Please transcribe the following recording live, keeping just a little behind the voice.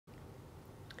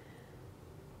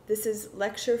This is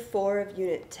Lecture 4 of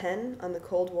Unit 10 on the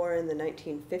Cold War in the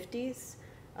 1950s.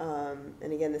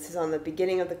 And again, this is on the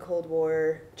beginning of the Cold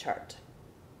War chart.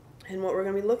 And what we're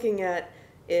going to be looking at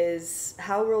is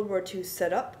how World War II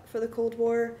set up for the Cold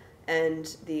War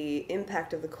and the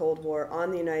impact of the Cold War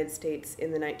on the United States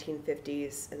in the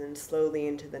 1950s and then slowly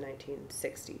into the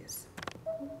 1960s.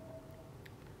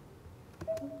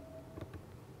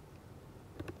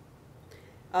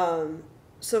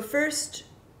 So first,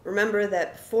 remember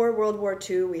that before World War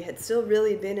II, we had still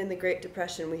really been in the Great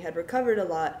Depression. We had recovered a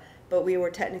lot, but we were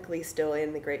technically still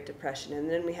in the Great Depression. And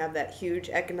then we have that huge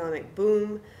economic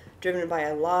boom driven by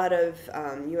a lot of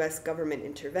U.S. government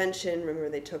intervention. Remember,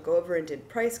 they took over and did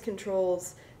price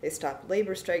controls. They stopped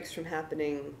labor strikes from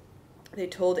happening. They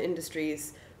told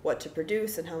industries what to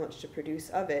produce and how much to produce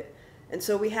of it. And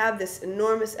so we have this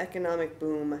enormous economic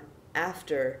boom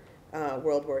after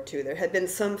World War II. There had been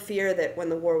some fear that when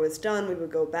the war was done, we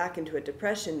would go back into a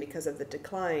depression because of the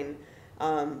decline.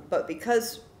 But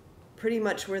because pretty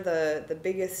much we're the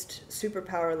biggest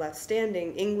superpower left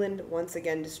standing, England once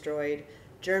again destroyed,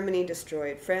 Germany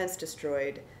destroyed, France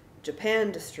destroyed,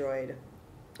 Japan destroyed.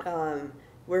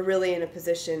 We're really in a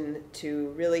position to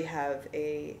really have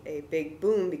a big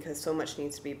boom because so much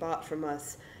needs to be bought from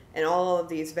us. And all of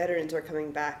these veterans are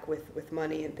coming back with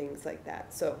money and things like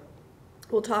that. So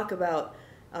we'll talk about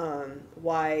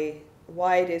why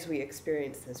it is we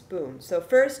experience this boom. So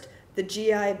first, the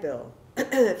GI Bill.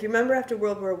 If you remember, after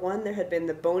World War I, there had been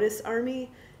the bonus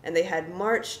army, and they had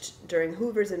marched during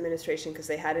Hoover's administration because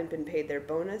they hadn't been paid their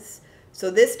bonus. So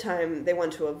this time, they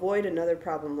want to avoid another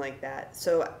problem like that.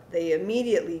 So they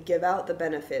immediately give out the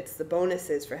benefits, the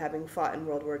bonuses for having fought in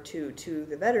World War II to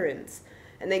the veterans.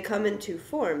 And they come in two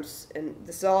forms, and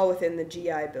this is all within the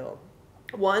GI Bill.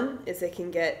 One is they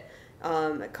can get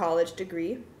a college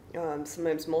degree,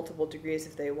 sometimes multiple degrees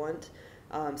if they want.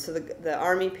 So the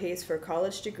Army pays for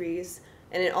college degrees,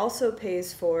 and it also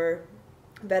pays for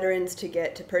veterans to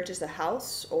get to purchase a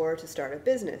house or to start a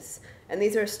business. And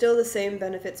these are still the same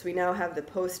benefits. We now have the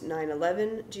post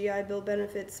 9/11 GI Bill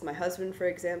benefits. My husband, for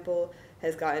example,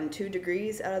 has gotten 2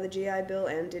 degrees out of the GI Bill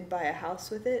and did buy a house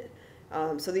with it.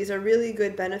 So these are really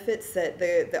good benefits that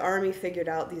the Army figured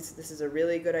out. This is a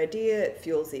really good idea. It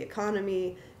fuels the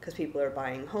economy because people are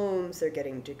buying homes, they're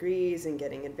getting degrees and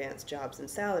getting advanced jobs and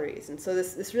salaries. And so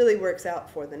this really works out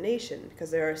for the nation because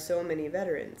there are so many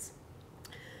veterans.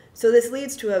 So this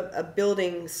leads to a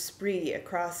building spree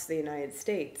across the United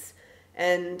States.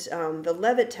 And the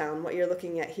Levittown, what you're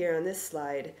looking at here on this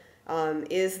slide,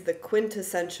 is the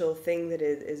quintessential thing that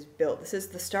is built. This is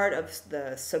the start of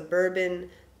the suburban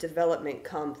development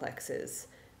complexes.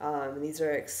 These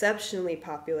are exceptionally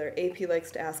popular. AP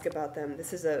likes to ask about them.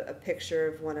 This is a picture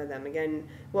of one of them. Again,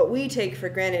 what we take for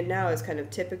granted now is kind of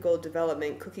typical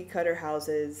development, cookie cutter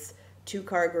houses,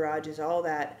 2-car garages, all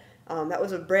that. That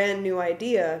was a brand new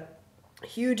idea, a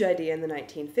huge idea in the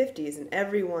 1950s, and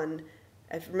everyone,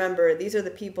 if you remember, these are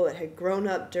the people that had grown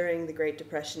up during the Great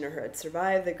Depression or had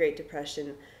survived the Great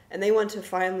Depression, and they want to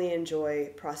finally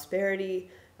enjoy prosperity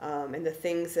and the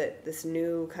things that this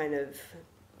new kind of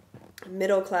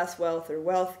middle-class wealth or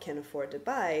wealth can afford to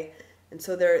buy. And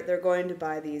so they're going to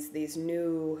buy these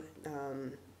new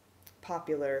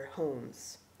popular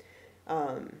homes.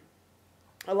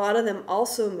 A lot of them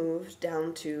also moved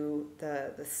down to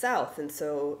the South. And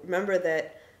so remember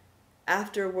that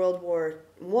after World War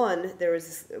I, there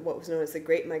was what was known as the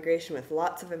Great Migration, with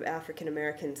lots of African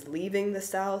Americans leaving the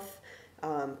South,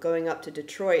 going up to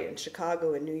Detroit and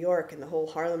Chicago and New York and the whole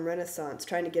Harlem Renaissance,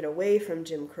 trying to get away from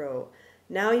Jim Crow.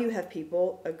 Now you have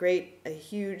people, a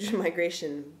huge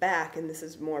migration back, and this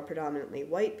is more predominantly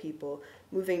white people,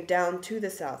 moving down to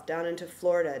the South, down into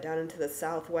Florida, down into the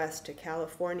Southwest to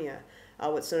California,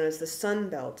 what's known as the Sun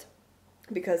Belt,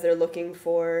 because they're looking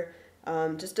for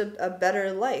just a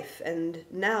better life. And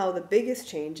now the biggest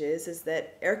change is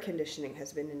that air conditioning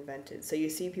has been invented. So you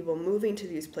see people moving to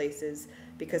these places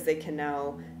because they can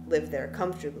now live there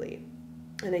comfortably.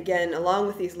 And again, along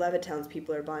with these Levittowns,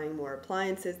 people are buying more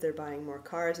appliances, they're buying more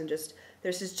cars, and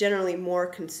there's just generally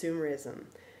more consumerism.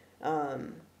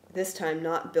 This time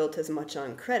not built as much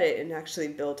on credit and actually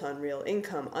built on real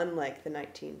income, unlike the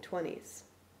 1920s.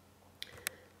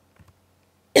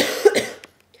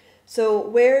 So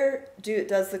where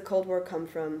does the Cold War come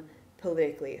from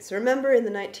politically? So remember, in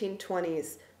the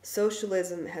 1920s,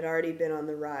 socialism had already been on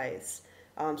the rise.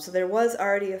 So there was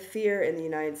already a fear in the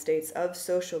United States of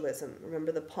socialism.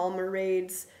 Remember the Palmer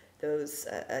raids, those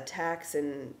attacks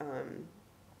and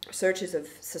searches of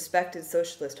suspected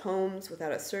socialist homes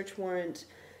without a search warrant.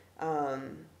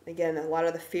 Again, a lot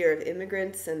of the fear of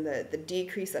immigrants and the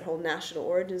decrease, that whole National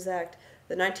Origins Act.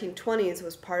 the 1920s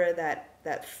was part of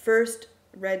that first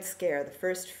Red Scare, the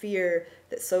first fear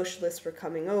that socialists were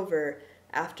coming over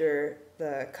after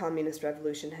the communist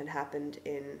revolution had happened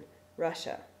in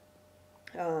Russia.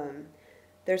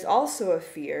 There's also a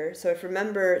fear, so if you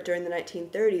remember during the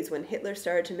 1930s when Hitler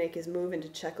started to make his move into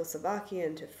Czechoslovakia,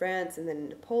 into France, and then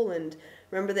into Poland,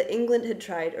 remember that England had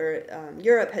tried, or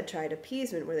Europe had tried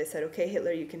appeasement where they said, okay,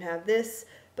 Hitler, you can have this,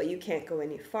 but you can't go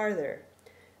any farther.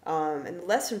 And the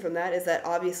lesson from that is that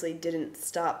obviously didn't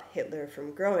stop Hitler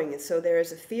from growing. And so there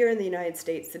is a fear in the United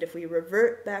States that if we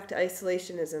revert back to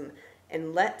isolationism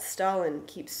and let Stalin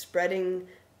keep spreading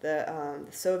the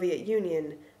Soviet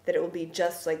Union, that it will be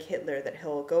just like Hitler, that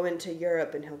he'll go into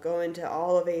Europe and he'll go into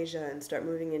all of Asia and start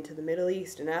moving into the Middle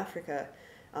East and Africa.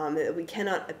 That we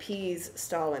cannot appease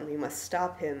Stalin. We must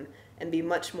stop him and be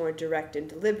much more direct and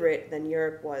deliberate than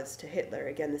Europe was to Hitler.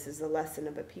 Again, this is the lesson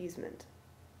of appeasement.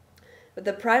 But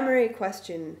the primary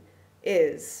question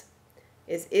is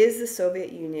the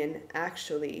Soviet Union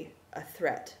actually a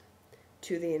threat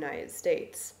to the United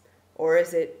States? Or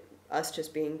is it us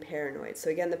just being paranoid? So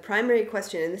again, the primary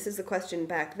question, and this is the question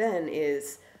back then,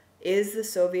 is the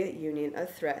Soviet Union a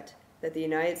threat that the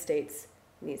United States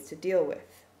needs to deal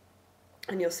with?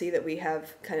 And you'll see that we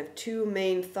have kind of two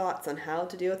main thoughts on how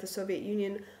to deal with the Soviet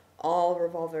Union, all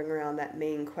revolving around that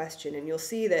main question. And you'll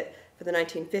see that for the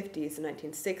 1950s, the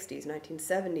 1960s,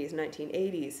 1970s,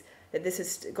 1980s, that this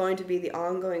is going to be the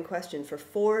ongoing question. For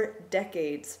 4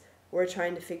 decades, we're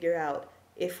trying to figure out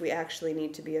if we actually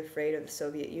need to be afraid of the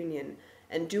Soviet Union.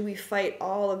 And do we fight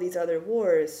all of these other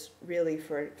wars really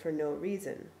for no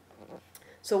reason?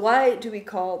 So why do we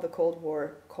call the Cold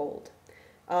War cold?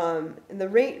 And the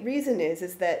reason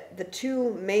is that the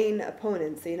two main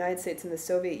opponents, the United States and the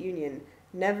Soviet Union,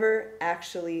 never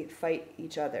actually fight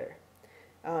each other.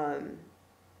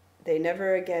 We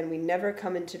never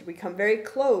we come very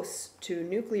close to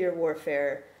nuclear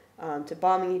warfare, to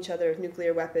bombing each other with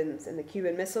nuclear weapons in the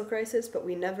Cuban Missile Crisis, but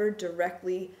we never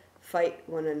directly fight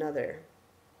one another.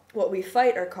 What we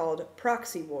fight are called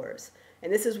proxy wars,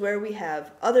 and this is where we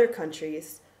have other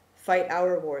countries fight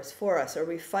our wars for us, or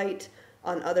we fight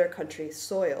on other countries'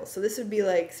 soil. So this would be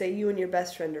like, say you and your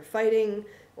best friend are fighting,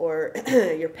 or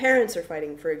your parents are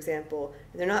fighting, for example,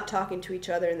 and they're not talking to each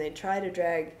other, and they try to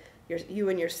drag you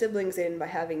and your siblings in by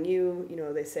having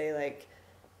they say like,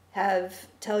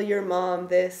 tell your mom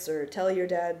this or tell your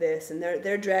dad this, and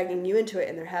they're dragging you into it,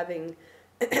 and they're having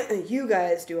you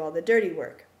guys do all the dirty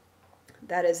work.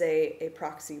 That is a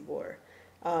proxy war.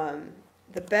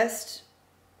 The best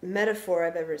metaphor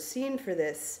I've ever seen for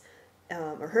this,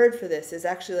 or heard for this, is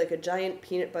actually like a giant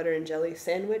peanut butter and jelly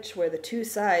sandwich where the two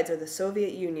sides are the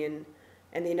Soviet Union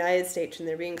and the United States, and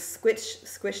they're being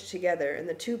squished together, and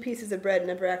the two pieces of bread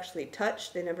never actually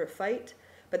touch, they never fight,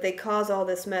 but they cause all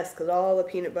this mess because all the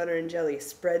peanut butter and jelly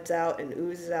spreads out and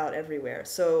oozes out everywhere.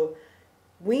 So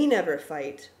we never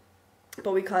fight,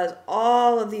 but we cause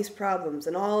all of these problems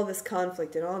and all of this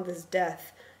conflict and all of this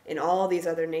death in all these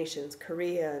other nations,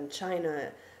 Korea and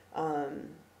China,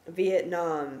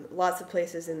 Vietnam, lots of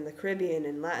places in the Caribbean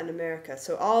and Latin America.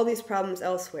 So all these problems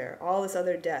elsewhere, all this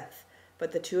other death,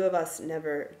 but the two of us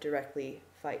never directly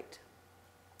fight.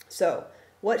 So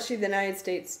what should the United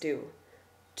States do?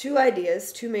 Two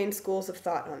ideas, two main schools of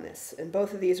thought on this, and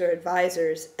both of these are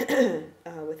advisors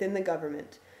within the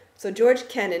government. So George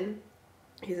Kennan,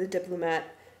 he's a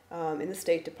diplomat in the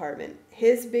State Department.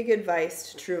 His big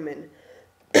advice to Truman,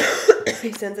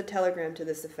 he sends a telegram to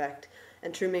this effect,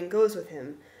 and Truman goes with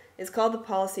him, is called the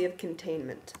policy of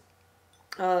containment.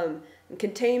 And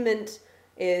containment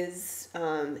is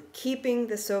keeping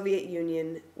the Soviet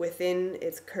Union within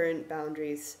its current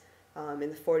boundaries in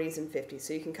the 40s and 50s.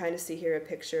 So you can kind of see here a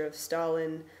picture of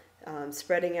Stalin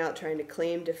spreading out, trying to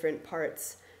claim different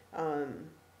parts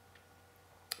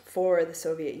for the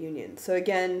Soviet Union. So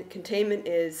again, containment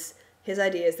is, his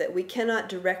idea is that we cannot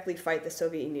directly fight the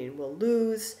Soviet Union. We'll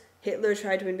lose. Hitler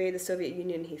tried to invade the Soviet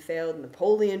Union, he failed.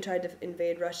 Napoleon tried to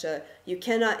invade Russia. You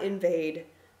cannot invade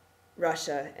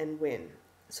Russia and win.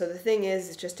 So the thing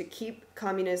is just to keep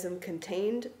communism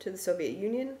contained to the Soviet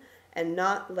Union and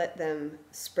not let them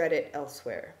spread it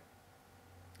elsewhere.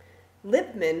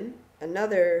 Lippmann,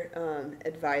 another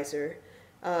advisor,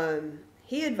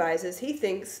 he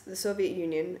thinks the Soviet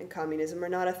Union and communism are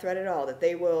not a threat at all, that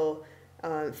they will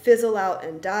fizzle out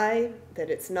and die, that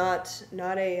it's not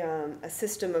a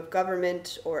system of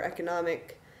government or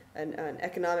an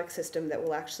economic system that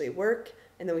will actually work,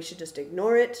 and then we should just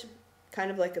ignore it,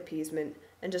 kind of like appeasement,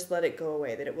 and just let it go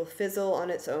away, that it will fizzle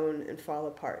on its own and fall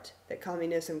apart, that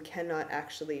communism cannot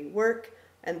actually work,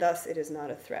 and thus it is not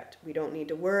a threat. We don't need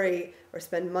to worry or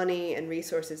spend money and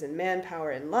resources and manpower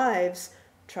and lives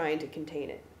trying to contain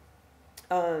it.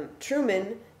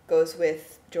 Truman goes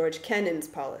with George Kennan's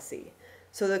policy.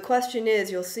 So the question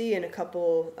is, you'll see in a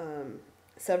couple,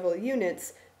 several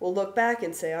units, we'll look back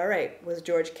and say, all right, was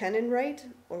George Kennan right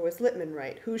or was Lippmann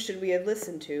right? Who should we have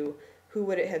listened to? Who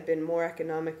would it have been more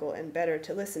economical and better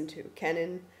to listen to,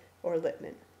 Kennan or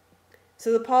Lippmann?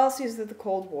 So the policies of the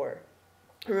Cold War.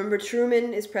 Remember,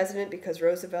 Truman is president because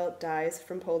Roosevelt dies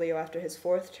from polio after his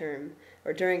 4th term,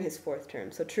 or during his 4th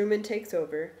term. So Truman takes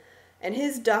over, and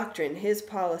his doctrine, his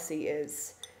policy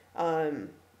is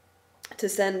to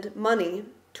send money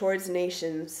towards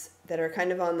nations that are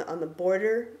kind of on the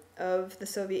border of the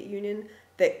Soviet Union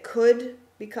that could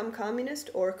become communist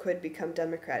or could become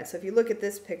democratic. So if you look at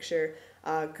this picture,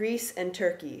 Greece and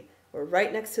Turkey were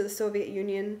right next to the Soviet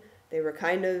Union. They were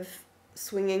kind of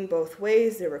swinging both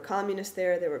ways. There were communists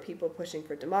there. There were people pushing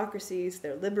for democracies.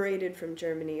 They're liberated from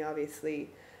Germany, obviously.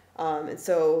 And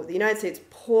so the United States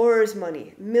pours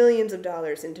money, millions of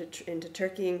dollars, into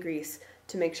Turkey and Greece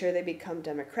to make sure they become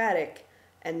democratic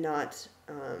and not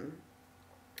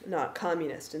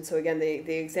communist. And so again,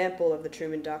 the example of the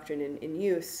Truman Doctrine in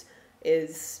use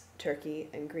is Turkey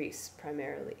and Greece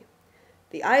primarily.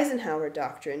 The Eisenhower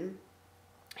Doctrine,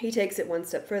 he takes it one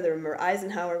step further. Remember,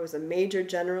 Eisenhower was a major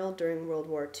general during World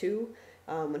War II.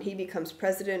 When he becomes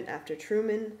president after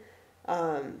Truman,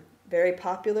 very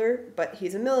popular, but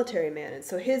he's a military man. And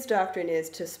so his doctrine is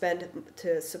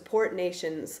to support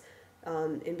nations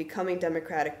in becoming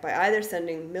democratic by either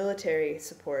sending military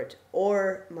support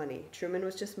or money. Truman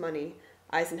was just money.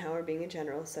 Eisenhower, being a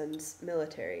general, sends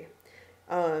military.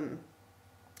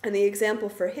 And the example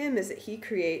for him is that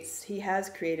he has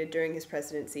created during his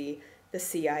presidency the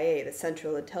CIA, the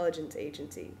Central Intelligence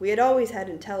Agency. We had always had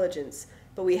intelligence,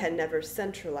 but we had never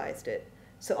centralized it.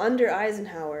 So under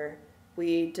Eisenhower,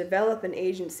 we develop an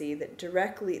agency that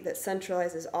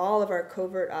centralizes all of our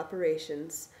covert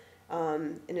operations,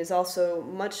 and is also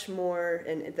much more,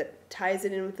 and that ties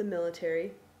it in with the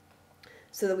military,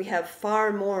 so that we have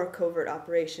far more covert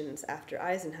operations after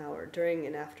Eisenhower, during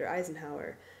and after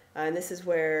Eisenhower. And this is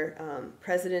where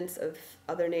presidents of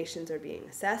other nations are being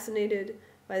assassinated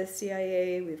by the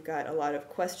CIA. We've got a lot of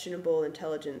questionable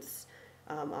intelligence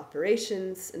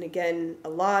operations, and again, a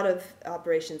lot of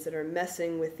operations that are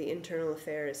messing with the internal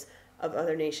affairs of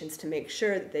other nations to make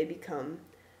sure that they become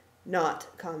not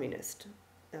communist.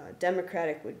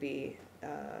 Democratic would be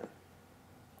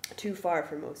too far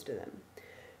for most of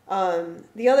them.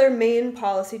 The other main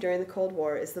policy during the Cold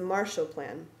War is the Marshall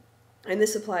Plan, and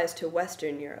this applies to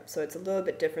Western Europe, so it's a little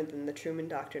bit different than the Truman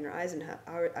Doctrine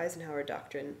or Eisenhower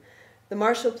Doctrine. The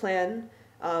Marshall Plan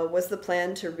was the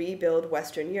plan to rebuild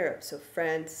Western Europe, so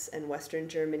France and Western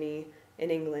Germany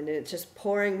and England, and it's just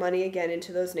pouring money again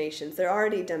into those nations. They're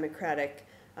already democratic,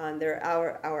 they're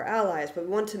our allies, but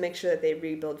we want to make sure that they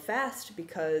rebuild fast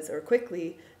or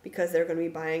quickly, because they're going to be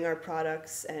buying our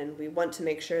products, and we want to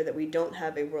make sure that we don't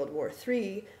have a World War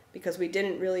III, because we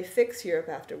didn't really fix Europe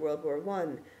after World War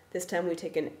I. This time we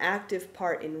take an active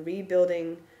part in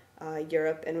rebuilding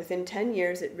Europe, and within 10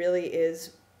 years it really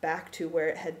is back to where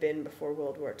it had been before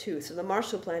World War II. So the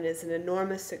Marshall Plan is an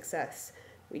enormous success.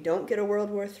 We don't get a World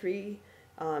War III,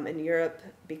 and Europe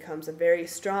becomes a very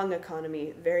strong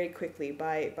economy very quickly.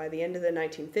 By the end of the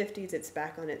 1950s, it's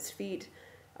back on its feet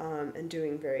and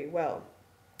doing very well.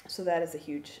 So that is a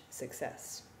huge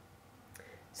success.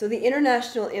 So the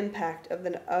international impact of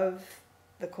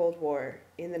the Cold War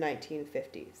in the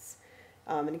 1950s.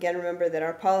 And again, remember that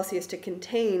our policy is to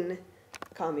contain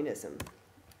communism.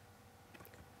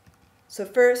 So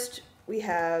first, we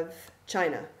have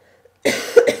China.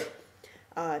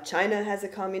 China has a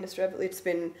communist revolution. It's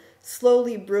been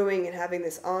slowly brewing and having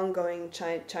this ongoing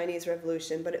Chinese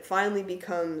revolution, but it finally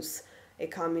becomes a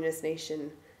communist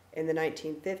nation in the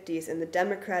 1950s, and the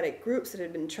democratic groups that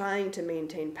had been trying to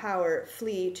maintain power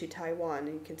flee to Taiwan.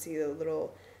 And you can see the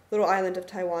little island of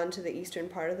Taiwan to the eastern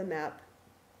part of the map.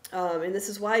 And this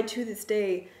is why, to this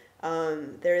day,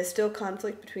 there is still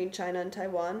conflict between China and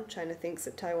Taiwan. China thinks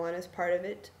that Taiwan is part of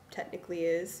it, technically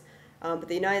is. But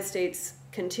the United States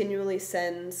continually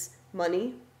sends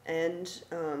money and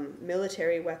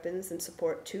military weapons and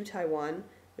support to Taiwan,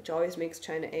 which always makes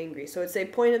China angry. So it's a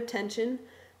point of tension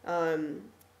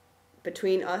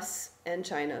between us and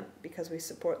China, because we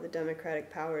support the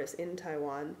democratic powers in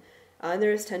Taiwan. And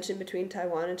there is tension between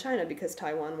Taiwan and China, because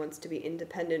Taiwan wants to be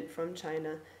independent from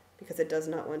China, because it does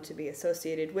not want to be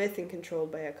associated with and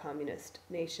controlled by a communist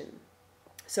nation.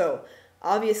 So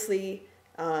obviously,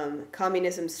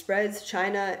 communism spreads.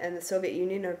 China and the Soviet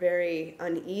Union are very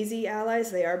uneasy allies.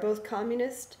 They are both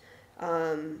communist,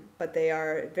 but they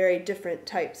are very different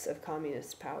types of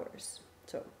communist powers.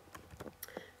 So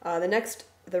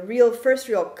the the real first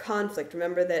real conflict.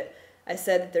 Remember that I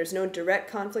said that there's no direct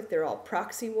conflict, they're all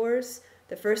proxy wars.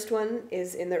 The first one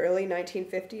is in the early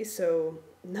 1950s, so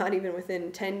not even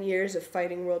within 10 years of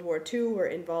fighting World War II, we're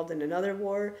involved in another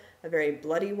war, a very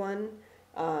bloody one.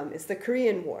 It's the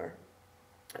Korean War.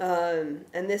 And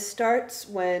this starts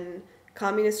when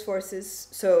communist forces,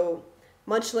 so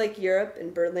much like Europe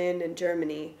and Berlin and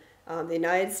Germany, the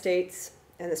United States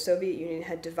and the Soviet Union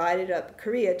had divided up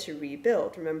Korea to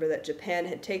rebuild. Remember that Japan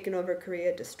had taken over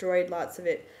Korea, destroyed lots of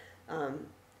it,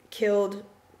 killed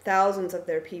thousands of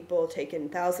their people, taken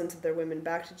thousands of their women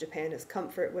back to Japan as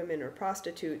comfort women or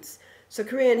prostitutes. So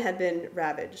Korea had been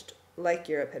ravaged, like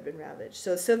Europe had been ravaged.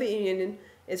 So the Soviet Union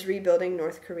is rebuilding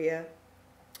North Korea.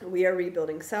 We are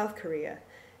rebuilding South Korea.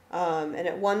 And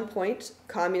at one point,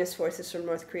 communist forces from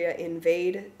North Korea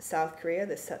invade South Korea.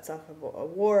 This sets off a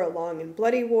war, a long and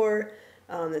bloody war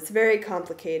that's very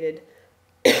complicated,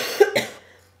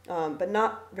 but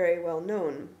not very well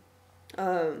known.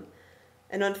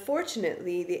 And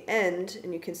unfortunately, the end,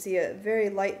 and you can see a very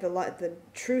light, the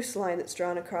truce line that's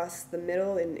drawn across the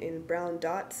middle in brown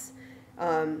dots,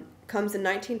 comes in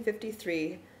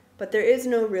 1953. But there is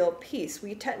no real peace.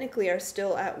 We technically are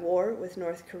still at war with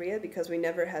North Korea because we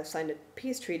never have signed a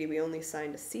peace treaty. We only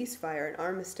signed a ceasefire, an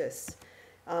armistice.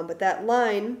 But that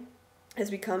line has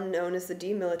become known as the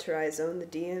Demilitarized Zone, the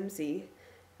DMZ.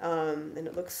 And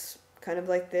it looks kind of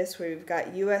like this, where we've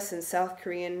got U.S. and South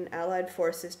Korean allied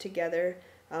forces together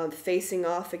facing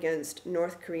off against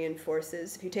North Korean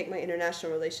forces. If you take my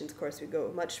international relations course, we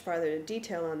go much farther into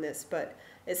detail on this, but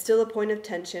it's still a point of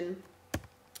tension.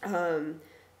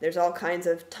 There's all kinds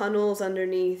of tunnels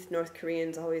underneath. North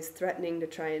Koreans always threatening to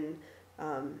try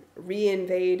and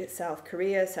re-invade South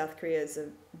Korea. South Korea is a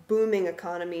booming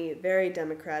economy, very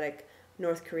democratic.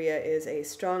 North Korea is a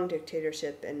strong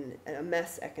dictatorship and a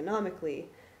mess economically,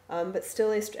 but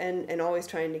still and always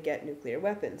trying to get nuclear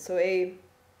weapons. So a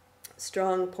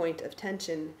strong point of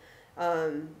tension.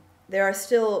 There are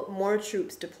still more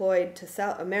troops deployed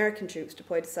to American troops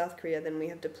deployed to South Korea than we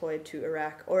have deployed to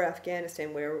Iraq or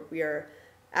Afghanistan, where we are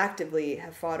actively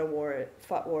have fought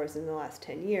wars in the last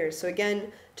 10 years. So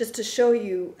again, just to show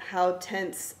you how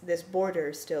tense this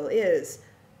border still is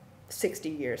 60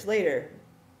 years later.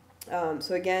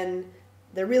 So again,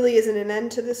 there really isn't an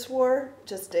end to this war,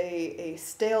 just a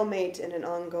stalemate and an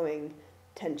ongoing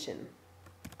tension.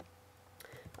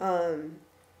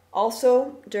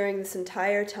 Also, during this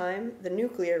entire time, the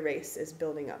nuclear race is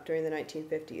building up during the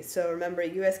 1950s. So remember,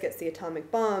 U.S. gets the atomic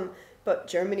bomb, but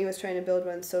Germany was trying to build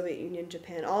one, Soviet Union,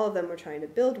 Japan, all of them were trying to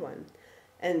build one.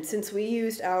 And since we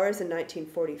used ours in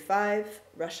 1945,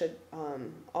 Russia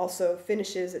also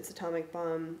finishes its atomic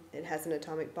bomb. It has an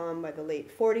atomic bomb by the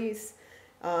late 40s.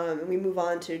 And we move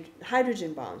on to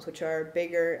hydrogen bombs, which are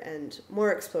bigger and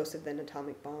more explosive than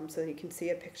atomic bombs. So you can see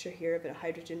a picture here of a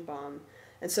hydrogen bomb.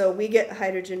 And so we get a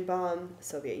hydrogen bomb, the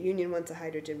Soviet Union wants a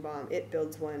hydrogen bomb, it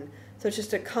builds one. So it's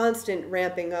just a constant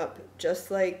ramping up, just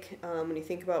like when you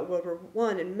think about World War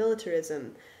I and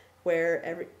militarism,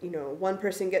 where one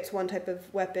person gets one type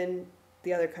of weapon,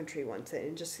 the other country wants it.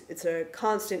 And it's a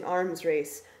constant arms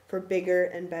race for bigger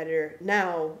and better,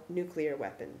 now, nuclear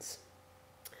weapons.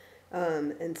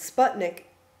 And Sputnik,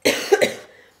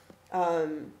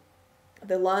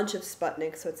 the launch of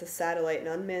Sputnik, so it's a satellite, an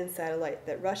unmanned satellite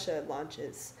that Russia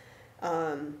launches,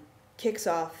 kicks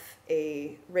off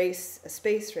a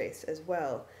space race as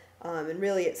well. And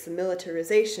really it's the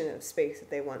militarization of space that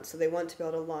they want. So they want to be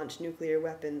able to launch nuclear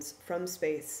weapons from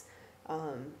space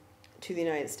to the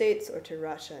United States or to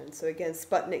Russia. And so again,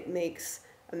 Sputnik makes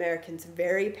Americans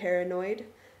very paranoid,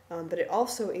 but it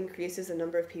also increases the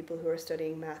number of people who are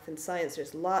studying math and science.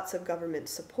 There's lots of government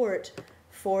support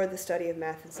for the study of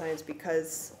math and science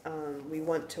because we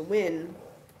want to win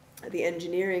the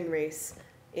engineering race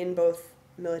in both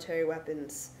military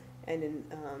weapons and in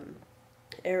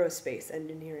aerospace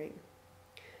engineering.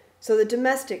 So the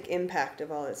domestic impact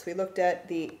of all this, we looked at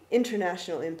the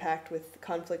international impact with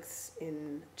conflicts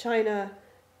in China,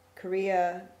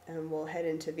 Korea, and we'll head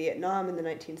into Vietnam in the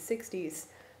 1960s.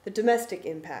 The domestic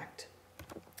impact.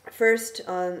 First,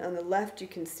 on the left, you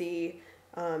can see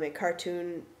a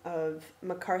cartoon of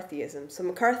McCarthyism. So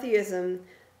McCarthyism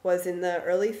was in the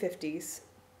early 50s,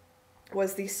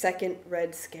 was the second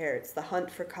Red Scare. It's the hunt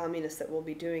for communists that we'll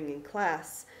be doing in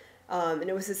class. And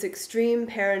it was this extreme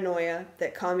paranoia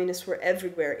that communists were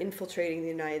everywhere, infiltrating the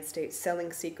United States,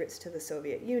 selling secrets to the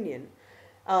Soviet Union.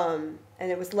 And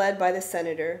it was led by the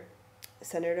Senator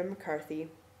McCarthy,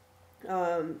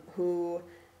 who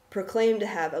proclaimed to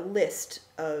have a list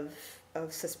of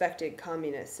suspected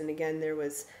communists. And again,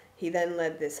 he then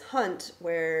led this hunt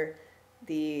where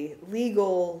the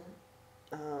legal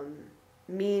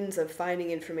means of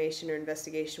finding information or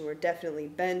investigation were definitely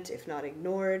bent, if not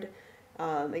ignored,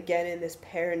 again in this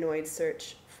paranoid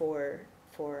search for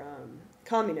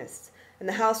communists. And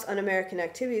the House Un-American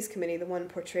Activities Committee, the one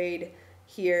portrayed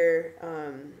here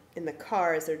in the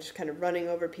cars, they're just kind of running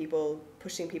over people,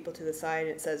 pushing people to the side,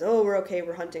 and it says, oh, we're okay,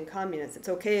 we're hunting communists. It's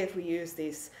okay if we use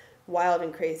these wild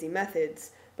and crazy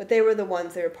methods. But they were the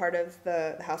ones, they were part of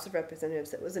the House of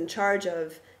Representatives that was in charge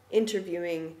of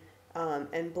interviewing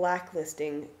and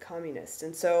blacklisting communists.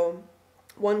 And so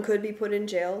one could be put in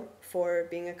jail for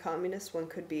being a communist, one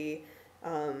could be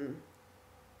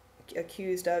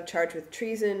accused of, charged with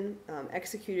treason,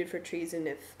 executed for treason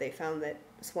if they found that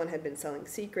one had been selling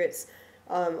secrets,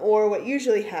 or what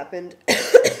usually happened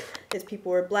is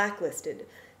people were blacklisted,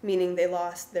 meaning they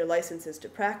lost their licenses to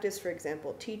practice, for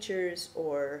example, teachers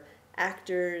or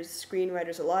actors,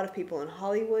 screenwriters. A lot of people in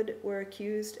Hollywood were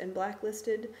accused and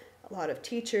blacklisted. A lot of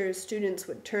teachers, students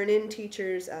would turn in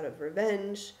teachers out of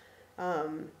revenge.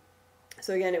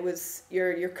 So again, it was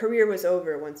your career was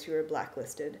over once you were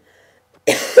blacklisted.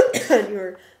 And you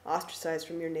were ostracized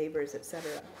from your neighbors,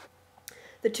 etc.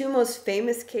 The two most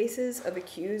famous cases of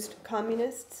accused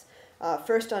communists,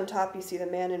 first on top you see the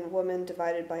man and woman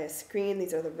divided by a screen.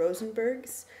 These are the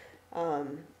Rosenbergs.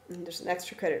 And there's an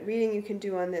extra credit reading you can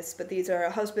do on this, but these are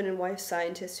a husband and wife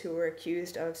scientists who were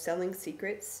accused of selling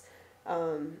secrets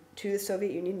to the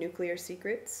Soviet Union, nuclear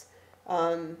secrets.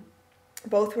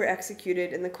 Both were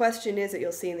executed, and the question is that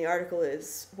you'll see in the article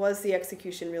is, was the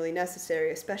execution really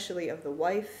necessary, especially of the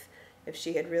wife, if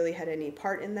she had really had any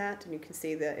part in that? And you can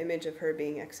see the image of her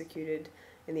being executed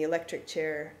in the electric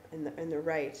chair in the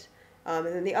right. And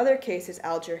then the other case is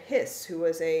Alger Hiss, who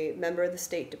was a member of the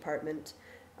State Department,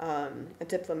 a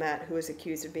diplomat who was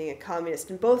accused of being a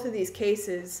communist. And both of these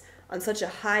cases, on such a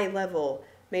high level,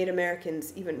 made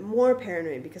Americans even more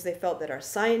paranoid because they felt that our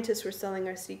scientists were selling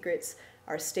our secrets,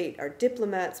 our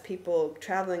diplomats, people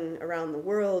traveling around the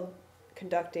world,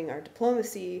 conducting our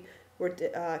diplomacy, were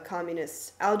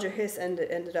communists. Alger Hiss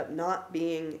ended up not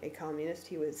being a communist.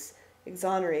 He was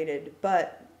exonerated,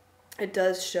 but it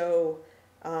does show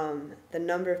the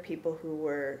number of people who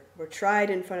were tried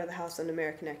in front of the House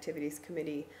Un-American Activities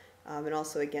Committee, and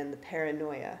also, again, the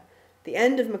paranoia. The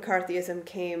end of McCarthyism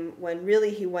came when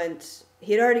really he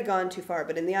had already gone too far,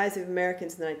 but in the eyes of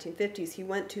Americans in the 1950s, he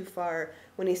went too far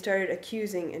when he started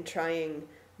accusing and trying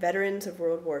veterans of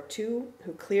World War II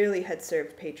who clearly had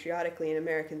served patriotically, and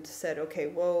Americans said, okay,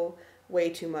 whoa, way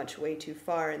too much, way too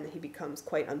far, and he becomes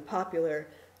quite unpopular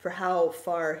for how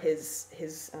far his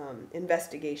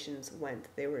investigations went.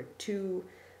 They were too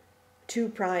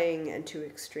prying and too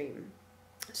extreme.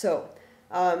 So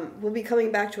we'll be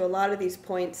coming back to a lot of these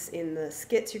points in the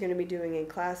skits you're going to be doing in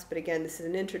class, but again, this is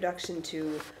an introduction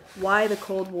to why the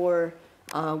Cold War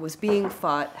was being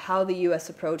fought, how the U.S.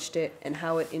 approached it, and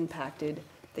how it impacted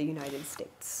the United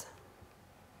States.